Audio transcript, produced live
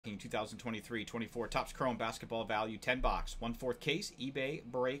2023-24 Topps Chrome Basketball Value 10 box 1/4 case eBay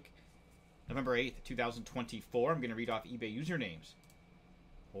break November 8th 2024. I'm going to read off eBay usernames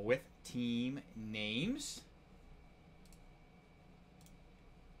with team names.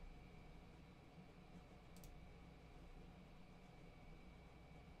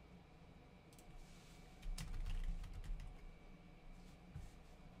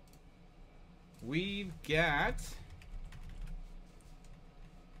 We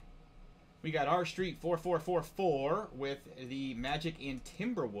got R Street 4444 with the Magic and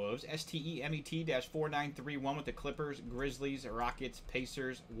Timberwolves, STEMET-4931 with the Clippers, Grizzlies, Rockets,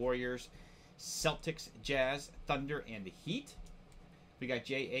 Pacers, Warriors, Celtics, Jazz, Thunder, and the Heat. We got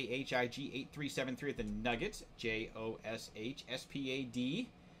JAHIG8373 with the Nuggets, JOSHSPAD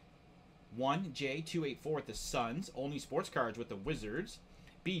 1J284 with the Suns, Only Sports Cards with the Wizards,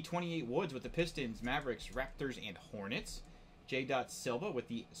 B28 Woods with the Pistons, Mavericks, Raptors, and Hornets, J. Silva with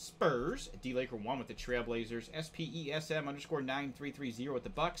the Spurs, D. Laker 1 with the Trailblazers, SPESM_9330 with the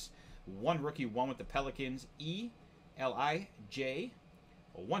Bucks, 1 Rookie 1 with the Pelicans, ELIJ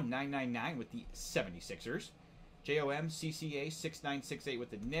 1999 with the 76ers, JOMCCA 6968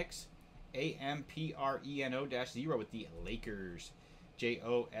 with the Knicks, AMPRENO-0 with the Lakers,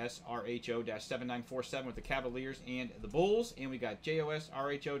 JOSRHO-7947 with the Cavaliers and the Bulls, and we got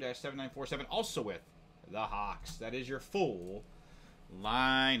JOSRHO-7947 also with the Hawks. That is your full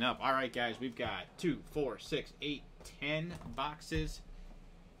lineup. All right, guys, we've got 2, 4, 6, 8, 10 boxes.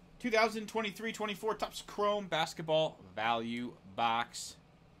 2023-24 Topps Chrome Basketball Value Box.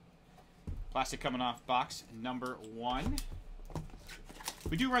 Plastic coming off box number 1.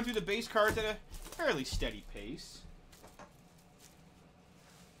 We do run through the base cards at a fairly steady pace.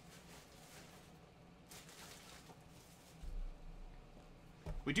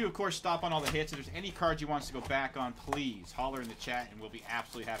 We do, of course, stop on all the hits. If there's any cards you want us to go back on, please holler in the chat, and we'll be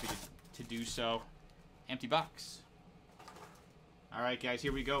absolutely happy to do so. Empty box. All right, guys,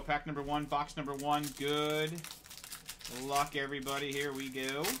 here we go. Pack number 1, box number 1. Good luck, everybody. Here we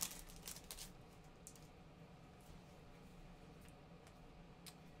go.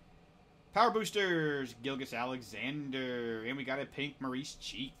 Power Boosters, Gilgeous-Alexander. And we got a pink Maurice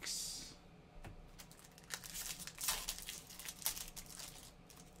Cheeks.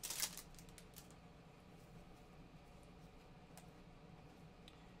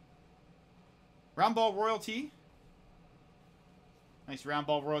 Round ball royalty. Nice round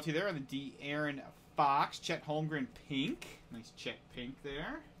ball royalty there on the De'Aaron Fox. Chet Holmgren pink. Nice Chet pink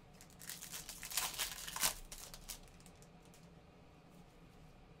there.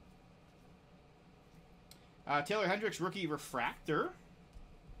 Taylor Hendricks rookie refractor.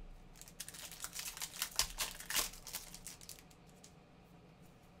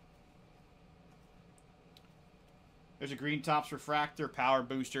 There's a green Topps refractor, Power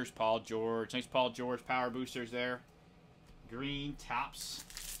Boosters, Paul George. Nice Paul George Power Boosters there. Green Topps.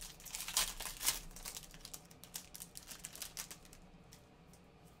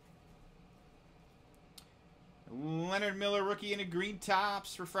 Leonard Miller rookie in a green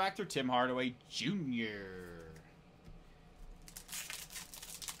Topps refractor, Tim Hardaway Jr.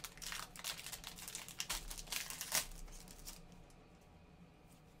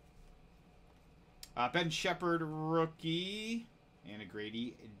 Ben Shepard rookie. And a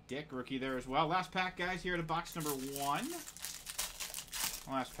Grady Dick rookie there as well. Last pack, guys, here out of box number 1.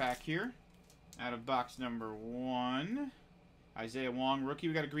 Last pack here. Out of box number 1. Isaiah Wong rookie.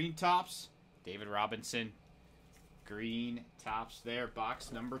 We got a green Topps. David Robinson. Green Topps there.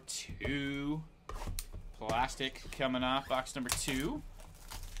 Box number 2. Plastic coming off. Box number 2.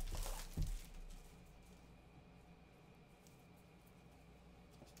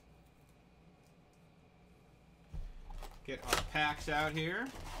 Get our packs out here.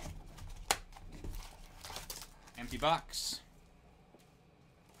 Empty box.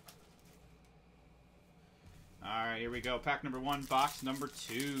 All right, here we go. Pack number 1, box number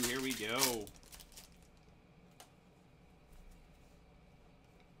 2. Here we go.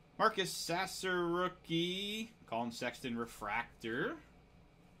 Marcus Sasser rookie. Colin Sexton refractor.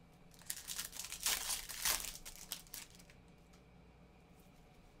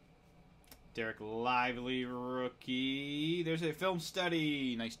 Derek Lively rookie. There's a film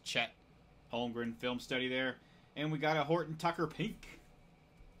study. Nice Chet Holmgren film study there. And we got a Horton Tucker pink.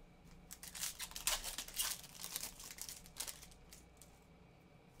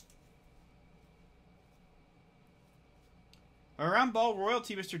 A round ball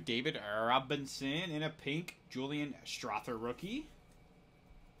royalty, Mr. David Robinson in a pink Julian Strother rookie.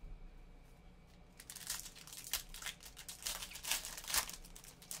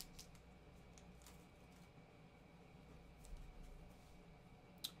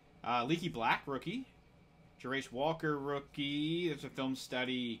 Leaky Black rookie. Jerace Walker rookie. There's a film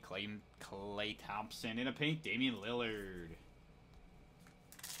study. Clay Thompson in a pink. Damian Lillard.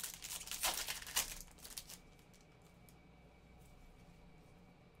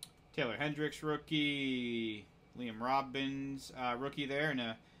 Taylor Hendricks rookie. Liam Robbins rookie there. And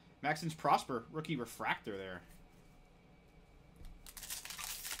a Maxence Prosper rookie refractor there.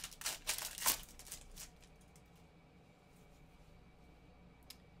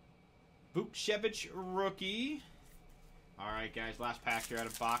 Vukcevic rookie. All right, guys. Last pack here out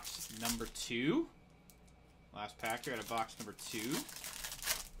of box number 2. Last pack here out of box number 2.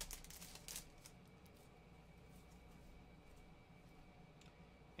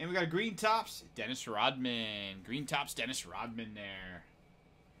 And we got a Green Tops, Dennis Rodman. Green Tops, Dennis Rodman there.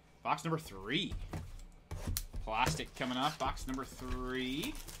 Box number 3. Plastic coming up. Box number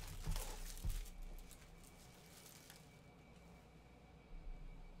 3.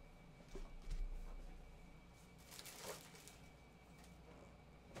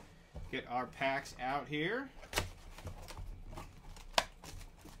 Get our packs out here.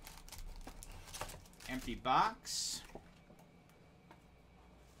 Empty box.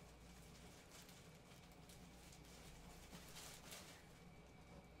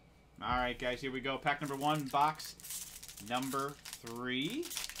 All right, guys, here we go. Pack number 1, box number 3.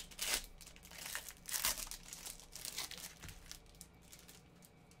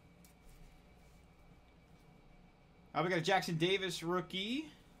 We got a Jackson Davis rookie.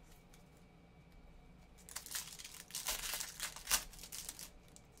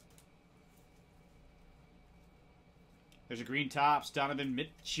 There's a Green Tops, Donovan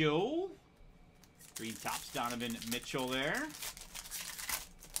Mitchell. Green Tops, Donovan Mitchell there.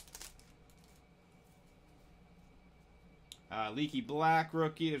 Leaky Black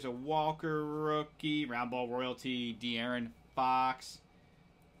rookie. There's a Walker rookie. Round Ball Royalty, De'Aaron Fox.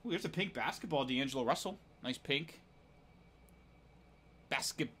 Ooh, there's a pink basketball, D'Angelo Russell. Nice pink.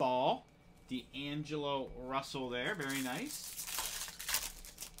 Basketball, D'Angelo Russell there. Very nice.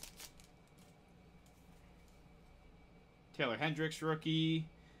 Taylor Hendricks rookie.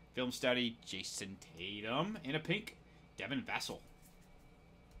 Film study, Jason Tatum. In a pink, Devin Vassell.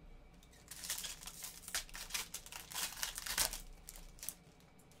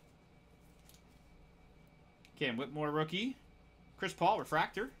 Cam Whitmore rookie. Chris Paul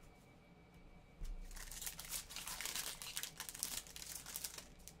refractor.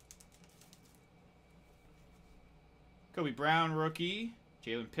 Kobe Brown rookie.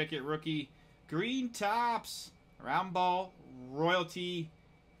 Jalen Pickett rookie. Green Tops. Round Ball Royalty.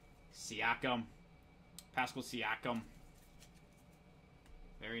 Siakam. Pascal Siakam.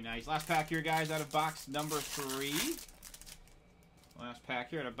 Very nice. Last pack here, guys, out of box number 3. Last pack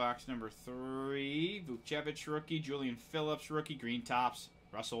here out of box number 3. Vukcevic rookie. Julian Phillips rookie. Green Tops.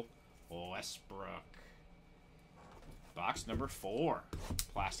 Russell Westbrook. Box number 4.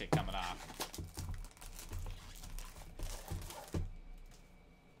 Plastic coming off.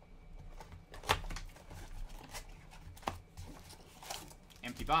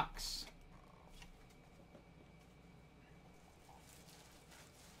 Empty box.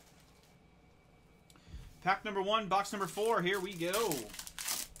 Pack number 1, box number 4. Here we go.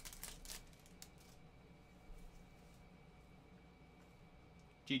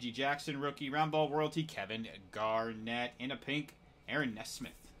 G.G. Jackson, rookie. Round Ball Royalty, Kevin Garnett. In a pink, Aaron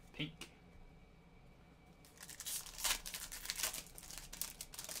Nesmith. Pink.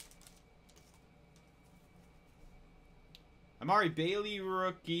 Amari Bailey,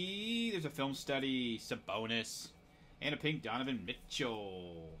 rookie. There's a film study, Sabonis. And a pink, Donovan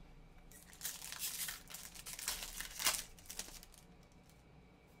Mitchell.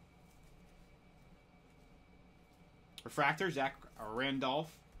 Refractor, Zach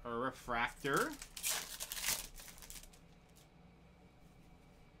Randolph, a refractor.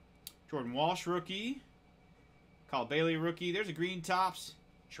 Jordan Walsh, rookie. Kyle Bailey, rookie. There's a Green Tops.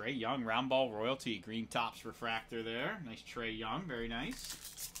 Trae Young, Round Ball Royalty. Green Tops refractor there. Nice Trae Young, very nice.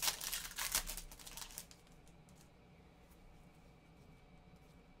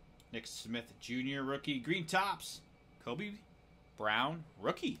 Nick Smith Jr., rookie. Green Tops. Kobe Brown,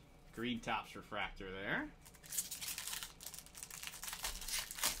 rookie. Green Tops refractor there.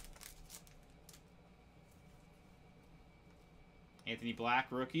 Anthony Black,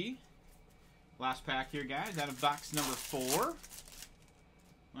 rookie. Last pack here, guys, out of box number 4.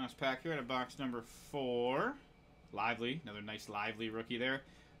 Last pack here out of box number 4. Lively, another nice Lively rookie there.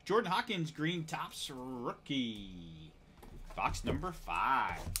 Jordan Hawkins, Green Tops rookie. Box number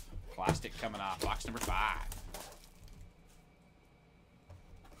 5. Plastic coming off. Box number 5.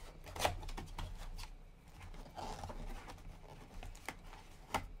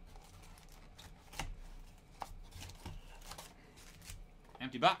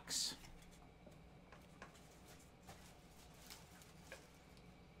 Empty box.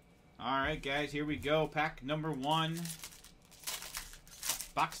 Alright, guys, here we go. Pack number 1.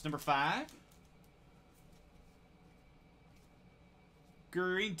 Box number 5.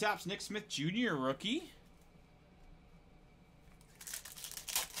 Green Tops, Nick Smith Jr. rookie.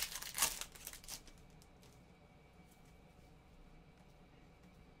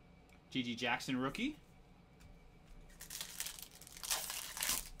 G.G. Jackson rookie.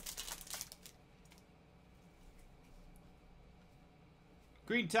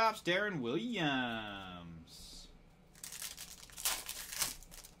 Green Tops, Darren Williams.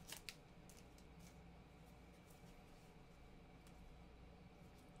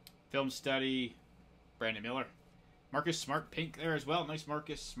 Film Study, Brandon Miller. Marcus Smart pink there as well. Nice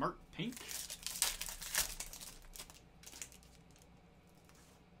Marcus Smart pink.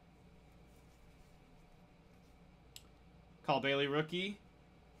 Call Bailey rookie.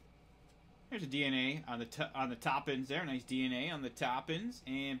 There's a DNA on the top ends there. Nice DNA on the top ends.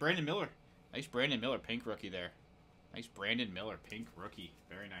 And Brandon Miller. Nice Brandon Miller pink rookie there. Nice Brandon Miller pink rookie.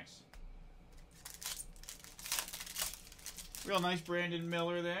 Very nice. Real nice Brandon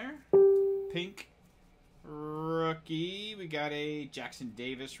Miller there. Pink rookie. We got a Jackson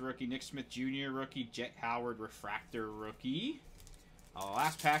Davis rookie. Nick Smith Jr. rookie. Jet Howard refractor rookie.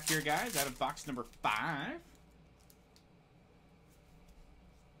 Last pack here, guys, out of box number 5.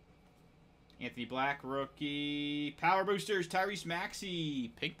 Anthony Black rookie. Power Boosters, Tyrese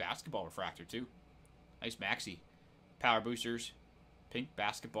Maxey. Pink basketball refractor, too. Nice Maxey. Power Boosters, pink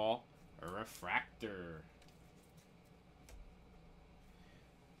basketball refractor.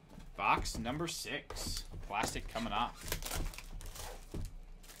 Box number 6. Plastic coming off.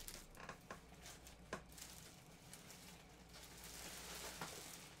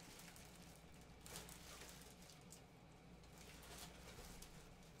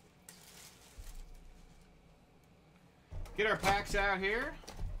 Get our packs out here.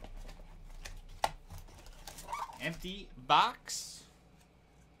 Empty box.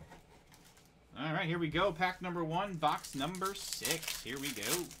 All right, here we go. Pack number 1, box number 6. Here we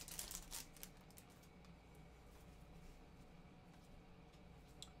go.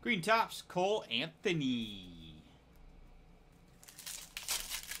 Green Tops, Cole Anthony.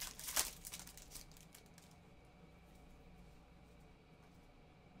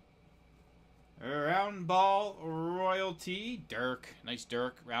 Round ball royalty, Dirk. Nice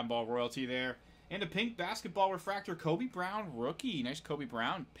Dirk, round ball royalty there. And a pink basketball refractor, Kobe Brown rookie. Nice Kobe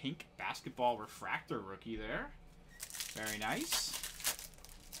Brown, pink basketball refractor rookie there. Very nice.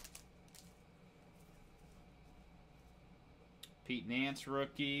 Pete Nance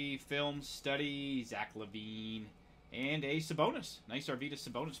rookie, Film Study, Zach Levine, and a Sabonis. Nice Arvydas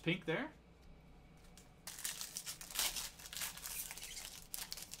Sabonis pink there.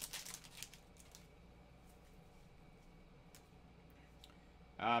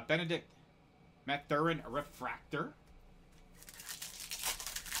 Benedict Mathurin refractor.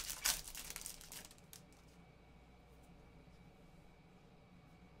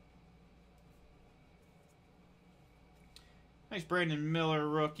 Nice Brandon Miller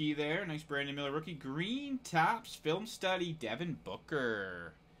rookie there. Nice Brandon Miller rookie. Green Tops, Film Study, Devin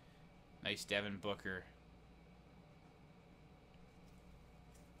Booker. Nice Devin Booker.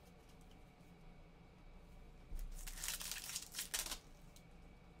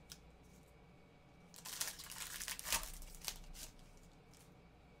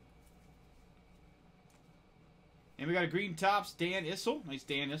 And we got a Green Tops, Dan Issel. Nice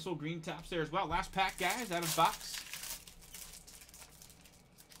Dan Issel, Green Tops there as well. Last pack, guys, out of box.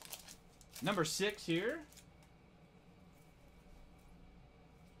 Number 6 here.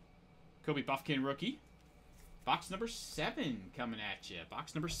 Kobe Buffkin rookie. Box number 7 coming at you.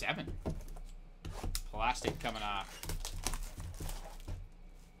 Box number 7. Plastic coming off.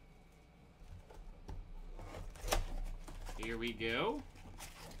 Here we go.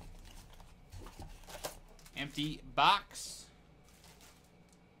 Empty box.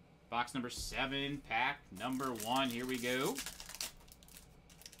 Box number 7, pack number 1. Here we go.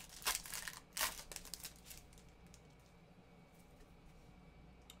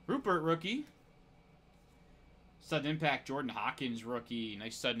 Rupert rookie. Sudden Impact Jordan Hawkins rookie.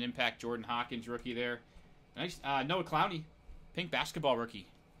 Nice Sudden Impact Jordan Hawkins rookie there. Nice Noah Clowney. Pink basketball rookie.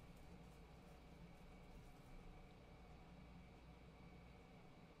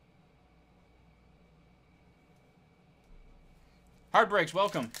 Heartbreaks,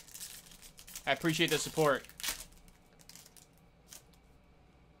 welcome. I appreciate the support.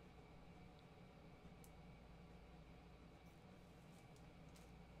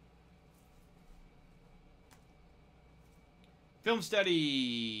 Film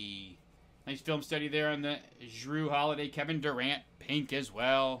study. Nice film study there on the Jrue Holiday. Kevin Durant, pink as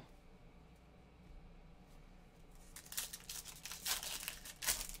well.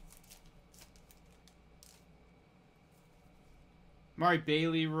 Murray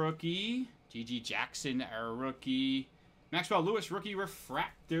Bailey, rookie. G.G. Jackson, a rookie. Maxwell Lewis, rookie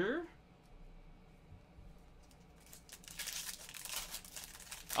refractor.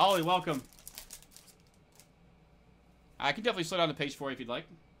 Ollie, welcome. I can definitely slow down the pace for you if you'd like.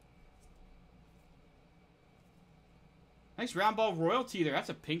 Nice round ball royalty there. That's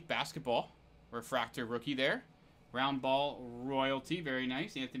a pink basketball refractor rookie there. Round ball royalty. Very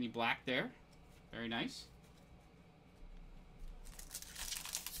nice. Anthony Black there. Very nice.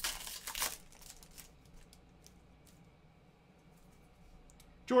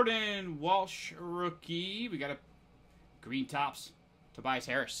 Jordan Walsh rookie. We got a green tops. Tobias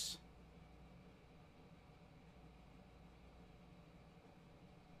Harris.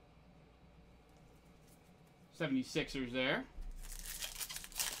 76ers there.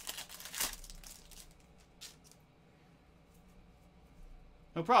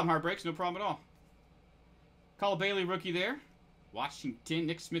 No problem, Heartbreaks. No problem at all. Kyle Bailey, rookie there. Washington,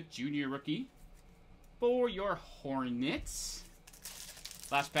 Nick Smith Jr. rookie. For your Hornets.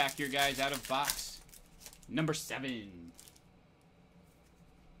 Last pack here, guys, out of box number 7.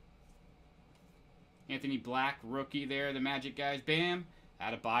 Anthony Black, rookie there. The Magic guys. Bam.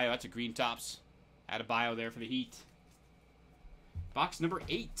 Adebayo. That's a green tops. Adebayo there for the Heat. Box number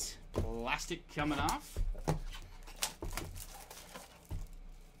 8. Plastic coming off.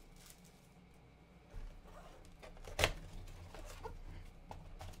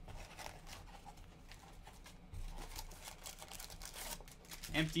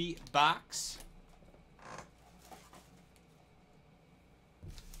 Empty box.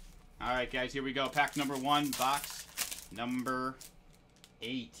 All right, guys, here we go. Pack number 1, box number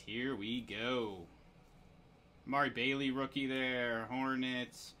 8. Here we go. Murray Bailey, rookie there.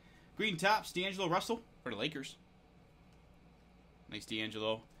 Hornets. Green tops, D'Angelo Russell for the Lakers. Nice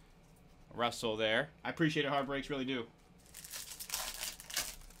D'Angelo Russell there. I appreciate it, Heartbreaks, really do.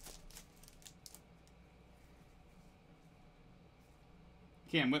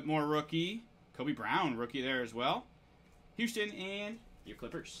 Cam Whitmore, rookie. Kobe Brown, rookie there as well. Houston and your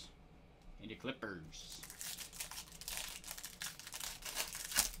Clippers. And your Clippers.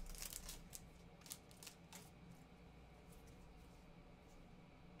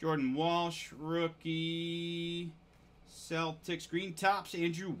 Jordan Walsh, rookie. Celtics, green tops,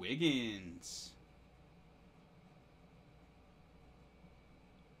 Andrew Wiggins.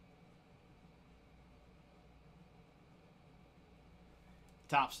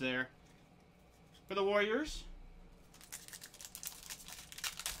 Tops there for the Warriors.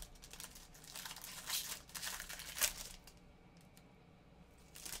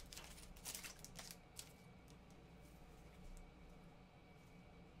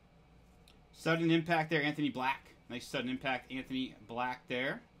 Sudden impact there, Anthony Black. Nice sudden impact, Anthony Black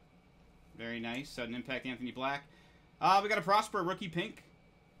there. Very nice. Sudden impact, Anthony Black. We got a Prosper rookie pink.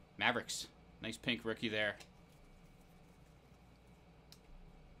 Mavericks. Nice pink rookie there.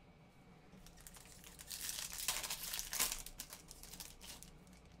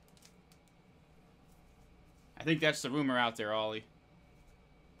 I think that's the rumor out there, Ollie.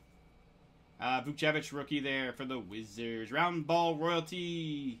 Vucevic rookie there for the Wizards. Round ball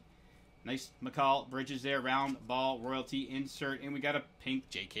royalty. Nice McCall Bridges there. Round ball royalty insert. And we got a pink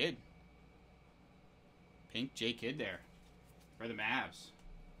J Kidd. Pink J Kidd there for the Mavs.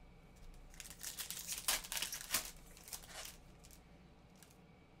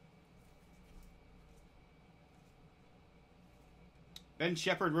 Ben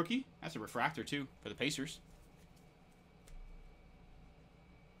Shepherd rookie. That's a refractor too for the Pacers.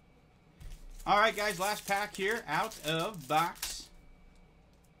 All right, guys, last pack here out of box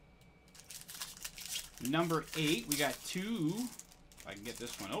number 8. We got 2, if I can get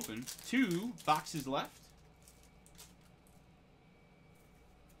this one open, 2 boxes left.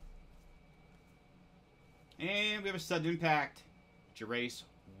 And we have a sudden impact. Jarace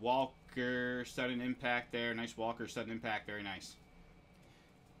Walker, sudden impact there. Nice Walker, sudden impact, very nice.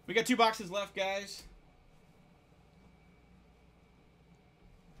 We got 2 boxes left, guys.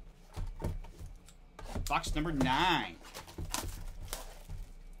 Box number 9.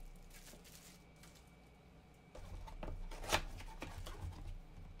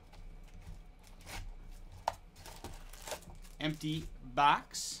 Empty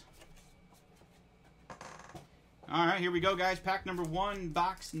box. All right, here we go, guys. Pack number 1,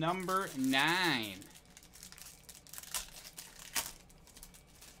 box number 9.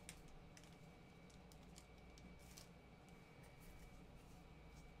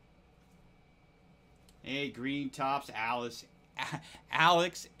 A green tops, Alex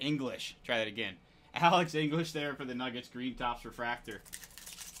English. Try that again. Alex English there for the Nuggets. Green tops refractor.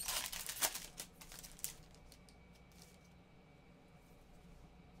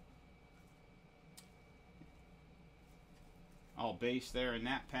 All base there in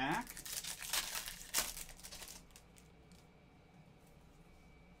that pack.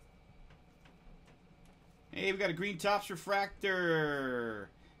 Hey, we got a green tops refractor.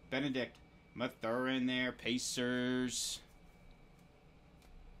 Benedict Mathurin there. Pacers.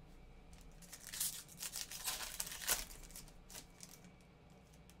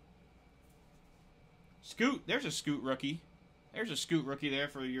 Scoot. There's a Scoot rookie. There's a Scoot rookie there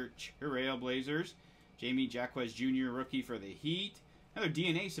for your Trailblazers. Jamie Jaquez Jr. rookie for the Heat. Another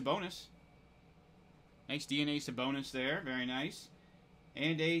DNA Sabonis. Nice DNA Sabonis there. Very nice.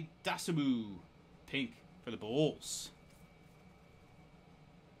 And a Dasabu pink for the Bulls.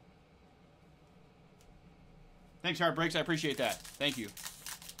 Thanks, Hard Breaks. I appreciate that. Thank you.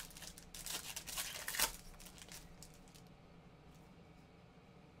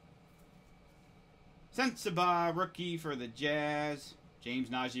 Sensabaugh rookie for the Jazz. James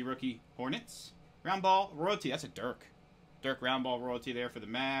Najee rookie Hornets. Round ball royalty. That's a Dirk. Dirk round ball royalty there for the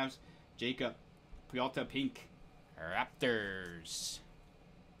Mavs. Jacob Pialta pink Raptors.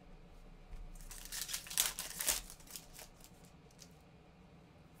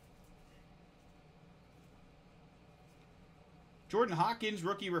 Jordan Hawkins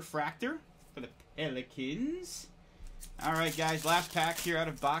rookie refractor for the Pelicans. All right, guys. Last pack here out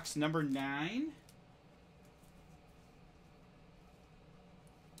of box number 9.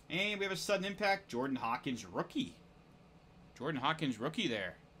 And we have a sudden impact, Jordan Hawkins rookie. Jordan Hawkins rookie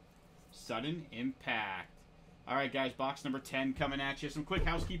there. Sudden impact. All right, guys, box number 10 coming at you. Some quick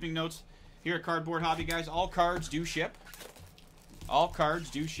housekeeping notes here at Cardboard Hobby, guys. All cards do ship. All cards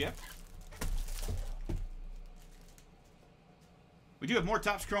do ship. We do have more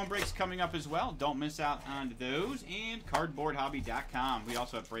Topps Chrome breaks coming up as well. Don't miss out on those. And cardboardhobby.com. We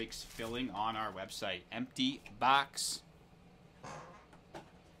also have breaks filling on our website. Empty box.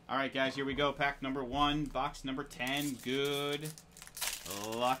 All right, guys, here we go. Pack number 1, box number 10. Good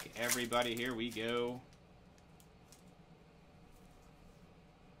luck, everybody. Here we go.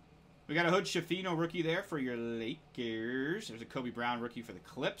 We got a Hood Schifino rookie there for your Lakers. There's a Kobe Brown rookie for the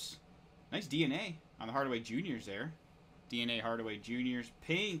Clips. Nice DNA on the Hardaway Juniors there. DNA Hardaway Juniors.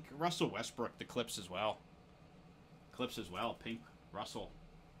 Pink Russell Westbrook, the Clips as well. Clips as well. Pink Russell.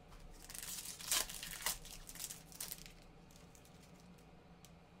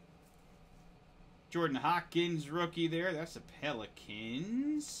 Jordan Hawkins rookie there. That's the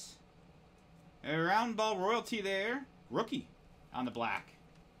Pelicans. A round ball royalty there. Rookie on the black.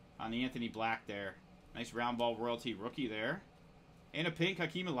 On the Anthony Black there. Nice round ball royalty rookie there. And a pink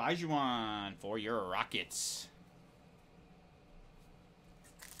Hakeem Olajuwon for your Rockets.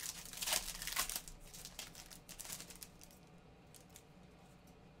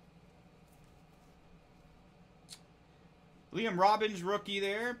 Liam Robbins rookie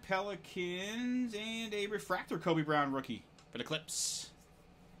there, Pelicans, and a refractor Kobe Brown rookie for the Clips.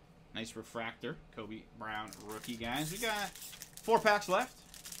 Nice refractor Kobe Brown rookie, guys. We got 4 packs left.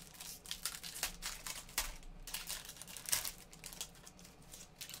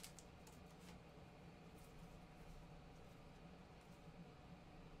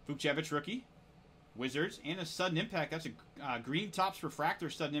 Vukcevic rookie, Wizards, and a sudden impact. That's a green tops refractor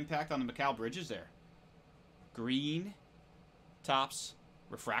sudden impact on the Mikal Bridges there. Green tops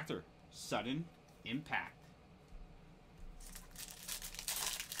refractor sudden impact.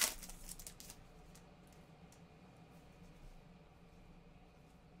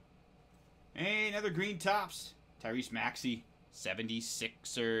 And another green tops, Tyrese Maxey,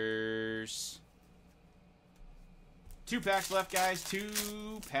 76ers. 2 packs left, guys.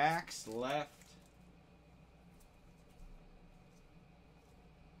 2 packs left.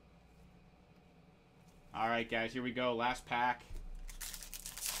 All right, guys, here we go. Last pack.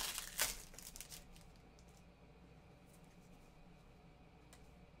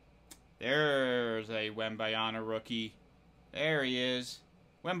 There's a Wembanyama rookie. There he is.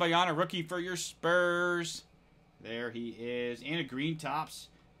 Wembanyama rookie for your Spurs. There he is. And a green tops.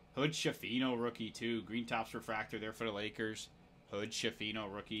 Hood Schifino rookie, too. Green tops refractor there for the Lakers. Hood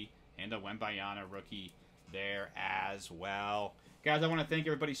Schifino rookie. And a Wembanyama rookie there as well. Guys, I want to thank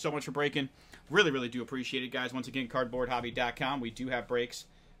everybody so much for breaking. Really, really do appreciate it, guys. Once again, cardboardhobby.com. We do have breaks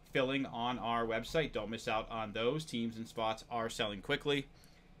filling on our website. Don't miss out on those. Teams and spots are selling quickly.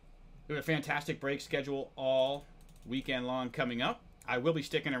 We have a fantastic break schedule all weekend long coming up. I will be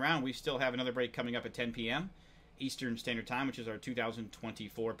sticking around. We still have another break coming up at 10 p.m. Eastern Standard Time, which is our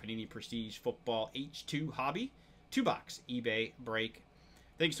 2024 Panini Prestige Football H2 Hobby 2-box eBay break.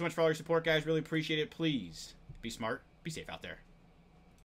 Thank you so much for all your support, guys. Really appreciate it. Please be smart, be safe out there.